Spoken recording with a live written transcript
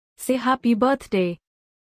Say happy birthday.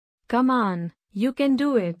 Come on, you can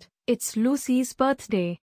do it. It's Lucy's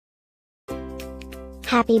birthday.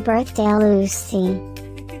 Happy birthday, Lucy.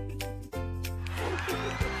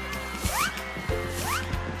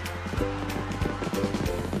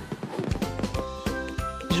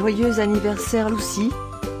 Joyeux anniversaire, Lucy.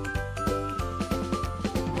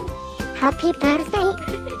 Happy birthday,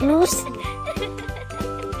 Lucy.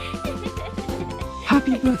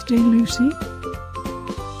 Happy birthday, Lucy.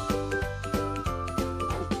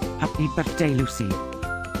 Happy birthday, Lucy.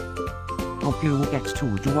 Hope you get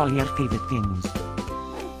to do all your favorite things.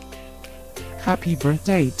 Happy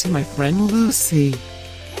birthday to my friend Lucy.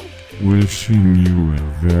 Wishing you a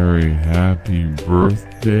very happy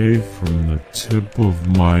birthday from the tip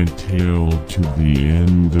of my tail to the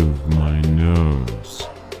end of my nose.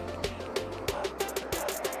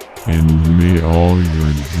 And may all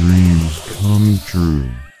your dreams come true.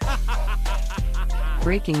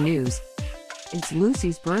 Breaking news. It's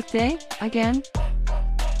Lucy's birthday, again?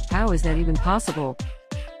 How is that even possible?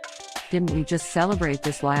 Didn't we just celebrate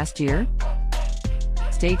this last year?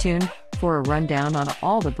 Stay tuned for a rundown on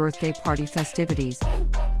all the birthday party festivities.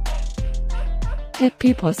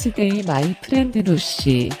 Happy birthday, my friend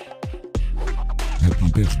Lucy. Happy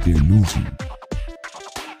birthday, Lucy.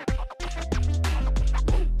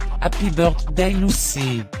 Happy birthday,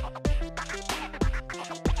 Lucy.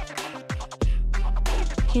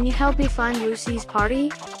 Can you help me find Lucy's party?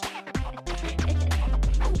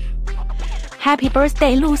 Happy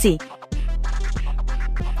birthday, Lucy.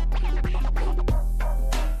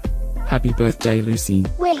 Happy birthday, Lucy.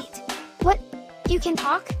 Wait, what? You can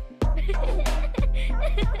talk?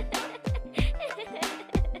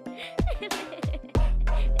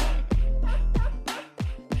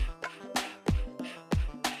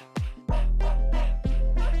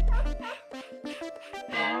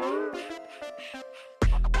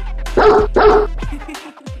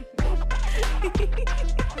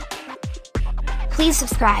 Please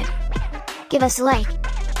subscribe, give us a like,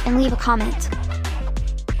 and leave a comment.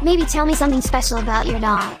 Maybe tell me something special about your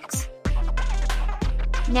dogs.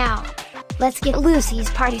 Now, let's get Lucy's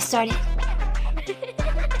party started.